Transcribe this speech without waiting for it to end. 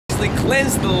actually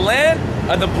cleanse the land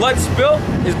of the blood spill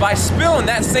is by spilling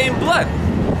that same blood.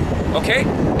 Okay?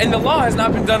 And the law has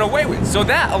not been done away with. So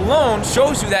that alone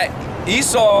shows you that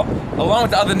Esau, along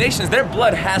with the other nations, their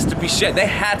blood has to be shed. They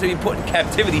had to be put in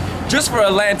captivity just for a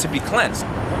land to be cleansed.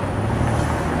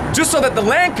 Just so that the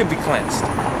land could be cleansed.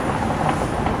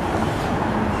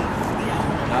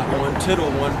 Not one tittle,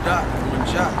 one dot, one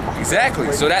jot.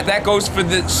 Exactly. So that goes for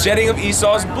the shedding of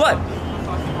Esau's blood.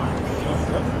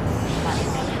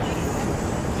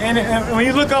 And when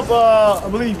you look up, I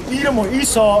believe, Edom or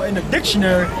Esau in the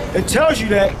dictionary, it tells you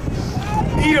that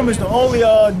Edom is the only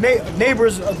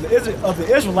neighbors of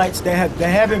the Israelites that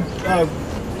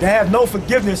have no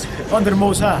forgiveness under the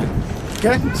Most High.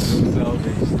 Okay?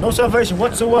 No salvation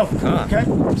whatsoever. Okay?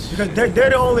 Because they're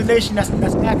the only nation that's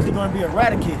actually going to be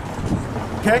eradicated.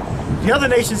 Okay? The other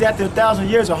nations, after 1,000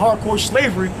 years of hardcore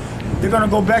slavery, they're going to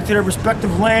go back to their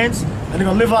respective lands and they're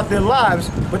going to live out their lives,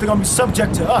 but they're going to be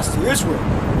subject to us, to Israel.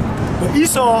 But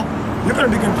Esau, you're going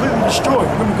to be completely destroyed.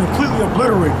 You're going to be completely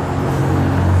obliterated.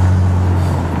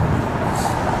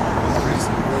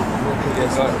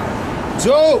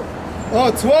 Job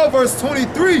 12 verse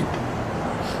 23.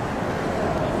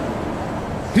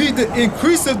 He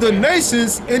increaseth the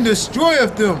nations and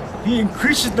destroyeth them. He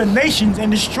increases the nations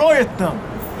and destroyeth them.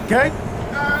 Okay?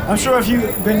 I'm sure if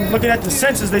you've been looking at the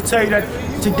census, they tell you that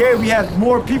today we have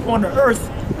more people on the earth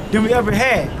than we ever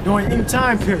had during any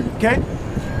time period. Okay?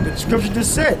 The scripture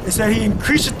just said, it said he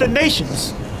increases the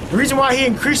nations. The reason why he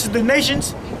increases the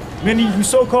nations, many you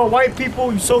so-called white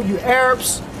people, you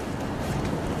Arabs,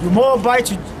 you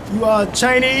Moabites, you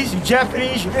Chinese, you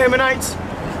Japanese, you Ammonites.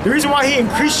 The reason why he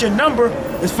increased your number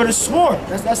is for the sword.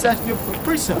 That's actually a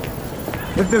precept.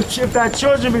 If thy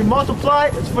children be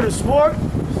multiplied, it's for the sword.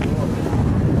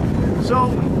 So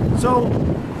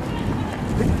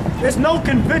there's no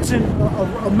convincing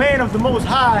a man of the Most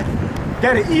High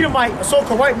that an Edomite, a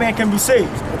so-called white man, can be saved.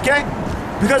 Okay?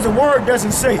 Because the word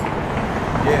doesn't say it.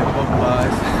 Yeah, both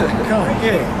lies.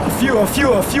 Yeah,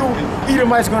 a few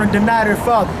Edomites are going to deny their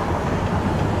father.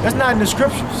 That's not in the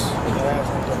scriptures.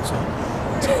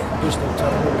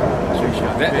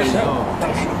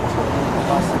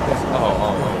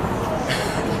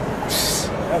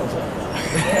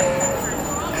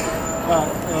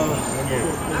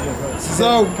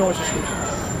 So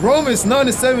Romans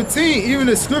 9:17, even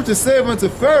the scripture saith unto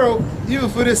Pharaoh, even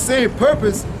for this same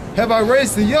purpose have I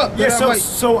raised thee up. Yeah,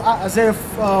 so Isaiah,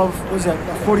 what is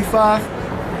that, 45?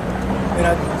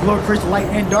 And the Lord creates light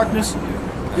and darkness.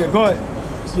 Yeah, go ahead.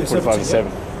 Yeah,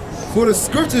 45:7. For the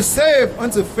scripture saith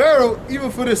unto Pharaoh,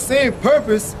 even for the same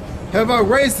purpose have I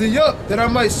raised thee up, that I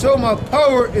might show my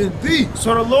power in thee.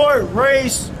 So the Lord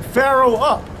raised Pharaoh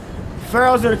up.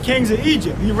 Pharaohs are the kings of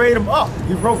Egypt. He raised them up.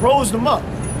 He rose them up.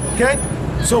 Okay?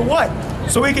 So what?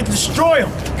 So he could destroy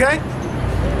them. Okay?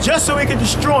 Just so he could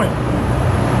destroy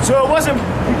them. So it wasn't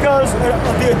because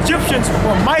the Egyptians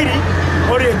were mighty,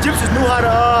 or the Egyptians knew how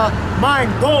to mine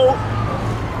gold,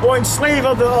 or enslave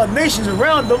other nations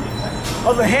around them,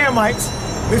 other Hamites.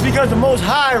 It's because the Most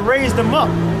High raised them up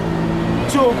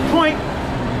to a point,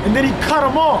 and then he cut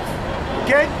them off.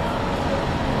 Okay?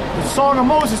 The Song of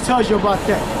Moses tells you about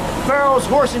that. Pharaoh's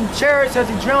horse and chariots as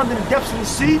he drowned in the depths of the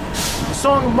sea. The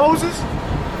Song of Moses.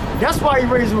 That's why he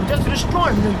raised them up, just to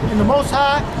destroy them. And the Most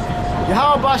High,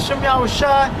 Yahweh Bashem Yahweh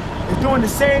Shai, is doing the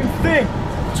same thing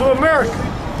to America.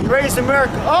 He raised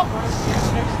America up,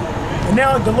 and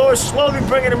now the Lord is slowly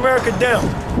bringing America down.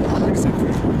 We're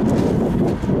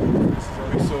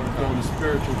sort of doing a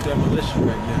spiritual demolition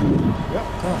right now. Yep.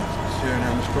 Sharing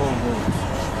our strongholds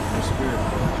in the spirit.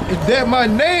 And that my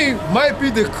name might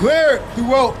be declared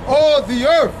throughout all the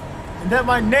earth. And that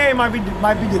my name might be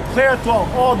declared throughout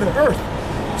all the earth.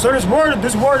 So this word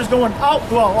is going out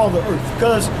throughout all the earth,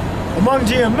 because among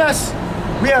GMS,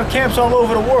 we have camps all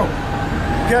over the world.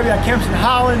 Okay, we have camps in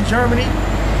Holland, Germany,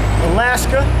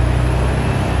 Alaska,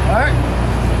 all right?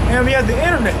 And we have the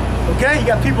internet, okay? You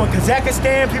got people in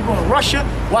Kazakhstan, people in Russia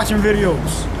watching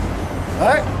videos, all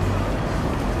right?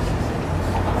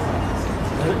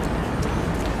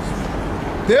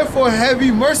 Therefore have ye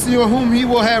mercy on whom he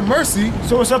will have mercy.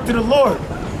 So it's up to the Lord,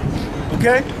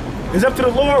 okay? It's up to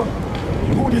the Lord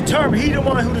who determines. He's the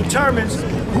one who determines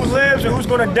who lives and who's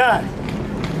going to die,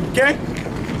 okay?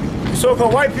 The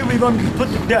so-called white people, you're going to be put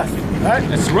to death, right?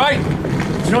 That's right.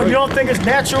 You don't think it's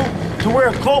natural to wear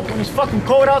a coat when it's fucking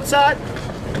cold outside,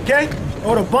 okay?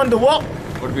 Or to bundle up.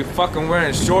 Or to be fucking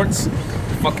wearing shorts,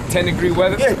 fucking 10-degree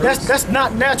weather. Yeah, that's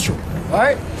not natural, all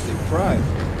right? They pride.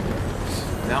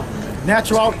 Now.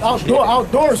 Natural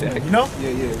outdoorsmen, you know?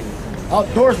 Yeah.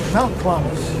 Outdoorsmen, mountain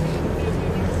climbers.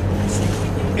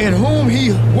 In whom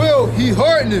he will, he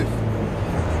hardeneth.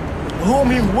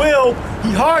 whom he will,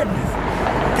 he hardeneth.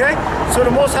 Okay? So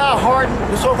the Most High hardened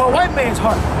the so-called white man's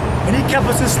heart. And he kept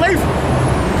us in slavery.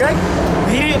 Okay?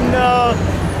 He didn't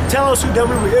tell us that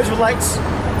we were Israelites.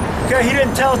 Okay? He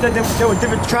didn't tell us that there were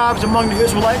different tribes among the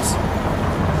Israelites.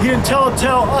 He didn't tell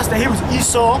us that he was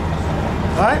Esau.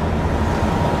 Alright?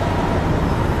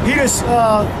 He just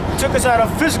took us out of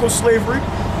physical slavery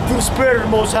through the Spirit of the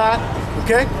Most High.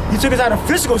 Okay? He took us out of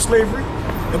physical slavery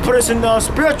and put us in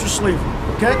spiritual slavery.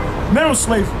 Okay? Mental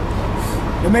slavery.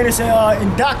 It made us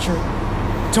indoctrinate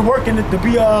to work in to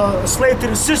be a slave to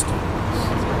the system.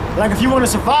 Like if you want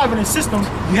to survive in the system,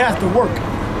 you have to work.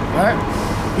 Alright?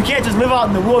 You can't just live out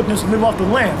in the wilderness and live off the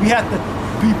land. We have to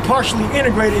be partially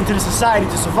integrated into the society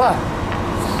to survive.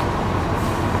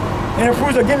 And if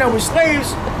we're getting out with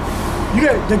slaves, you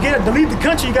got to leave the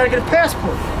country, you got to get a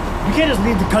passport. You can't just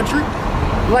leave the country.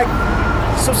 Like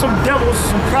some devils,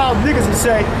 some proud niggas that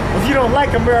say, if you don't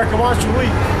like America, why don't you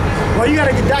leave? Well, you got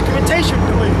to get documentation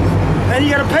to leave. And you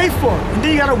got to pay for it. And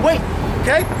then you got to wait.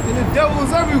 Okay? And the devil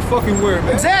is every fucking where,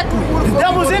 man. Exactly. The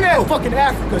devil's in that fucking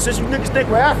Africa. Since you niggas think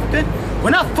we're African, we're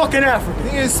not fucking African.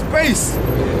 He in space.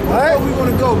 Alright? Where we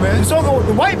gonna go, man?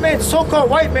 The white man, the so-called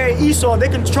white man Esau, they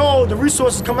control the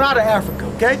resources coming out of Africa,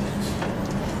 okay?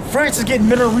 France is getting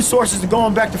mineral resources and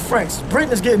going back to France.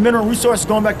 Britain is getting mineral resources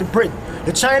going back to Britain.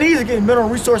 The Chinese are getting mineral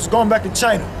resources going back to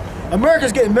China.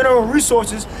 America's getting mineral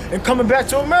resources and coming back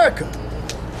to America.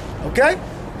 Okay?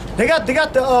 They got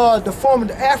the form of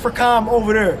the AFRICOM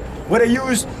over there, where they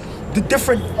use the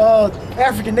different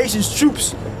African nations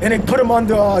troops and they put them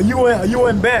under a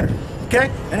UN banner.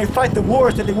 Okay? And they fight the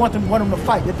wars that they want them to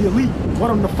fight, that the elite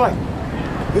want them to fight.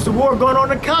 There's a war going on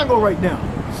in Congo right now.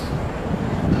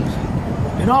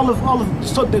 And all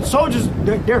the soldiers,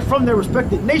 they're from their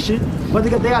respected nation, but they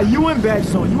got UN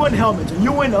badges on, UN helmets, and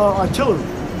UN artillery.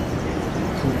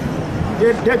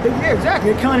 Yeah,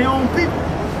 exactly. They're killing their own people.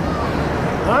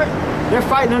 All right? They're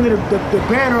fighting under the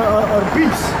banner of the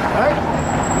beast. All right?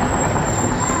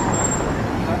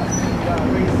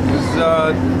 This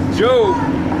is Job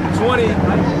 20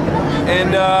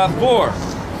 and 4.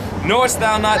 Knowest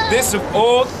thou not this of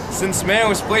old, since man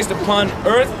was placed upon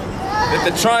earth, that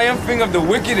the triumphing of the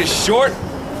wicked is short,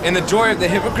 and the joy of the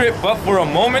hypocrite but for a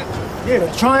moment? Yeah,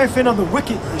 the triumphing of the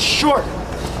wicked is short.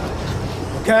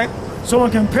 Okay? So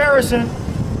in comparison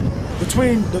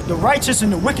between the righteous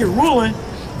and the wicked ruling,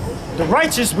 the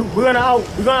righteous, we're gonna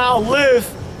outlive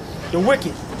the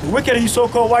wicked. The wicked are you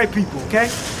so-called white people, okay?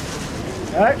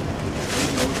 Alright?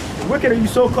 The wicked are you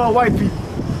so-called white people.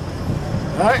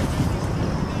 Alright?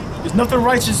 There's nothing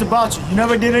righteous about you. You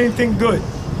never did anything good.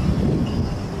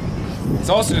 It's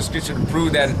also the scripture to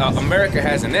prove that America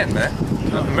has an end, man.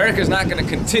 America is not going to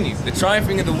continue. The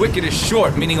triumphing of the wicked is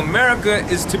short, meaning America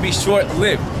is to be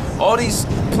short-lived. All these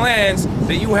plans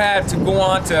that you have to go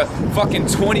on to fucking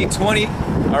 2020,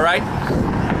 all right?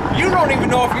 You don't even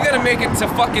know if you're going to make it to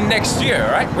fucking next year,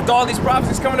 all right? With all these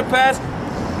prophecies coming to pass,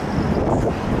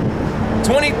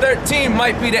 2013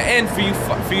 might be the end for you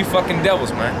fucking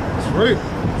devils, man. That's right.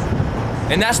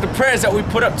 And that's the prayers that we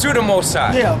put up to the Most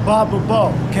High. Yeah, Bob,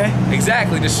 okay?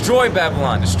 Exactly. Destroy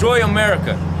Babylon. Destroy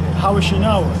America. How is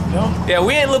Shinawa, you know? Yeah,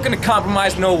 we ain't looking to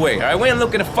compromise no way, all right? We ain't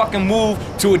looking to fucking move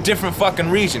to a different fucking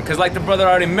region. Because like the brother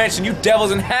already mentioned, you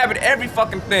devils inhabit every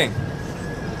fucking thing.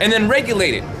 And then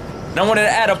regulate it. And I wanted to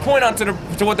add a point onto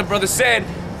to what the brother said.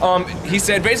 He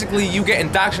said basically you get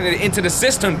indoctrinated into the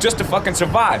system just to fucking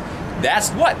survive. That's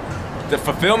what? The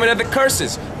fulfillment of the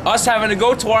curses. Us having to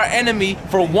go to our enemy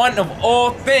for one of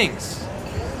all things.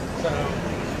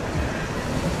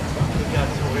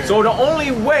 So the only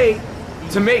way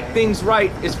to make things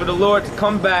right is for the Lord to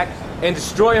come back and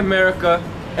destroy America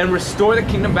and restore the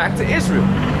kingdom back to Israel.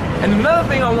 And another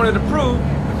thing I wanted to prove,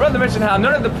 the brother mentioned how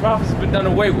none of the prophets have been done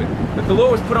away with, that the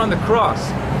Lord was put on the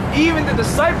cross. Even the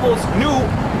disciples knew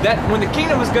that when the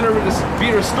kingdom was going to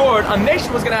be restored, a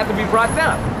nation was going to have to be brought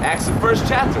down. Acts the 1st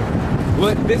chapter.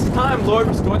 Well, this time, Lord,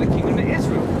 restore the kingdom to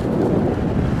Israel.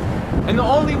 And the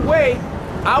only way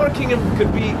our kingdom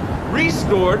could be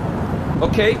restored,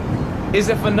 okay, is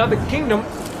if another kingdom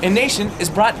and nation is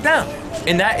brought down.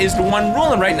 And that is the one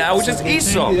ruling right now, which is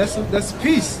Esau. That's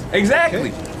peace.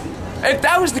 Exactly. Okay. If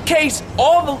that was the case,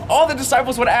 all the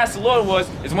disciples would have asked the Lord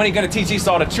is when are you going to teach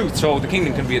Esau the truth so the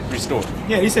kingdom can be restored?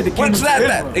 Yeah, he said the kingdom is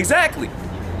Israel. Exactly.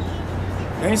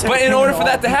 But in order for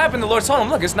that to happen, the Lord told him,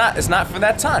 look, it's not for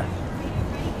that time.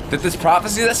 That this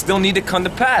prophecy that still need to come to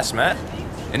pass, man.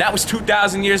 And that was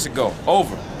 2,000 years ago.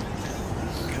 Over.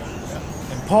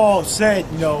 And Paul said,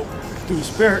 you know, through the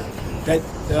Spirit, that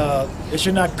it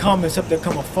should not come except there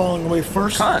come a falling away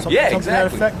first. Yeah,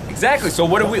 exactly. Exactly. So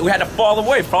what do we had to fall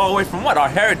away? Fall away from what? Our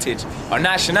heritage, our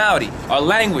nationality, our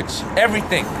language,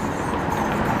 everything.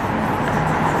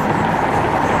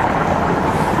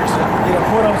 Yeah, the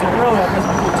board I was here earlier, I guess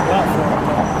we put you out for it.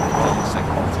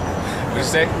 What you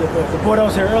say? The board I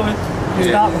was here earlier, he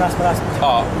stopped when I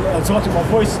talked to my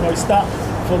voice, he stopped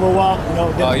for a little while,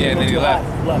 then he left.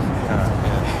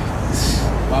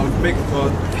 I was making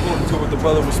to what the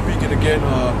brother was speaking again,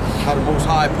 how the Most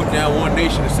High put down one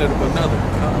nation instead of another.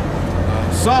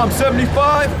 Psalm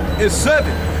 75 and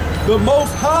 7. The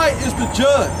Most High is the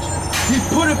judge. He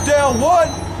put it down one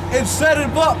and set it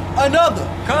up another.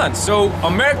 So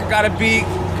America got to be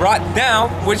brought down,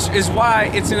 which is why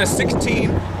it's in a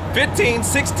 15,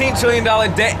 $16 trillion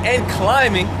debt and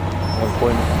climbing.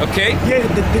 Okay? Yeah,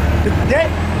 the debt,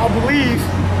 I believe,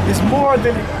 is more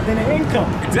than the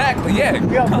income. Exactly, yeah.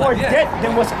 We have more debt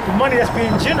than what's the money that's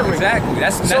being generated. Exactly,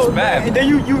 that's bad. And then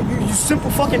you simple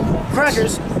fucking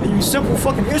crackers and you simple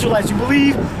fucking Israelites, you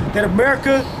believe that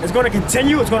America is going to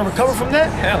continue, it's going to recover from that?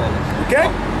 Hell. Okay?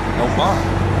 No bomb.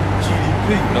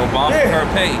 GDP. No bomb for her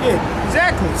pay. Yeah,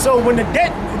 exactly. So when the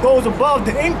debt goes above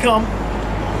the income,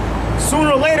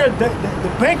 sooner or later the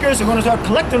bankers are going to start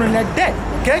collecting on that debt,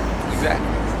 okay? Exactly.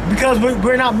 Because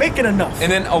we're not making enough.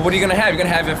 And then what are you gonna have? You're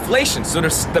gonna have inflation. So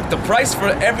the price for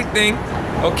everything,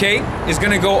 okay, is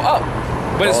gonna go up.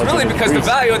 But it's really because the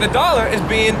value of the dollar is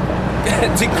being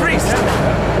decreased.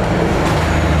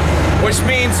 Which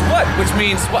means what? Which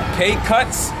means what? Pay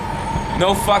cuts,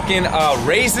 no fucking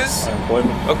raises.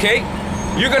 Okay?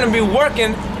 You're gonna be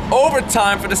working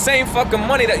overtime for the same fucking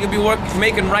money that you'll be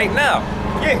making right now.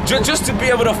 Yeah. Just to be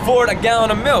able to afford a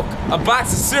gallon of milk, a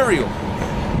box of cereal.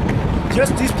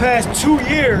 Just these past 2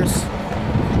 years. I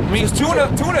mean, tuna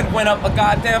went up a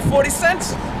goddamn 40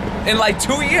 cents in like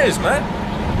 2 years, man.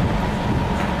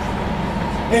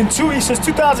 Since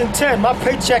 2010, my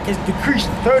paycheck has decreased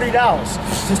 $30.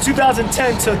 Since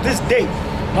 2010 to this date,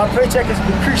 my paycheck has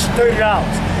decreased $30.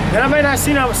 And I may not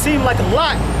seem like a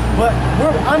lot, but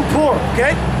I'm poor,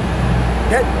 okay?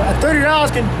 That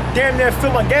 $30 can damn near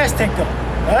fill my gas tank up.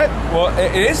 Right? Well,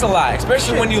 it is a lot,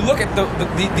 especially when you look at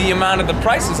the amount of the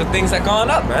prices of things that gone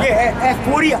up, man. Yeah, at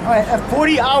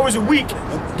 40 hours a week,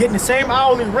 getting the same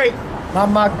hourly rate,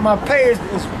 my pay is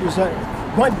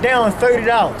went down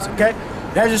 $30. Okay,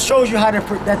 that just shows you how they're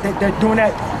doing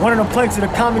that. One of the planks of the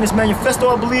Communist Manifesto,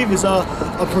 I believe, is a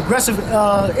progressive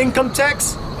income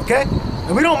tax. Okay,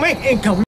 and we don't make income.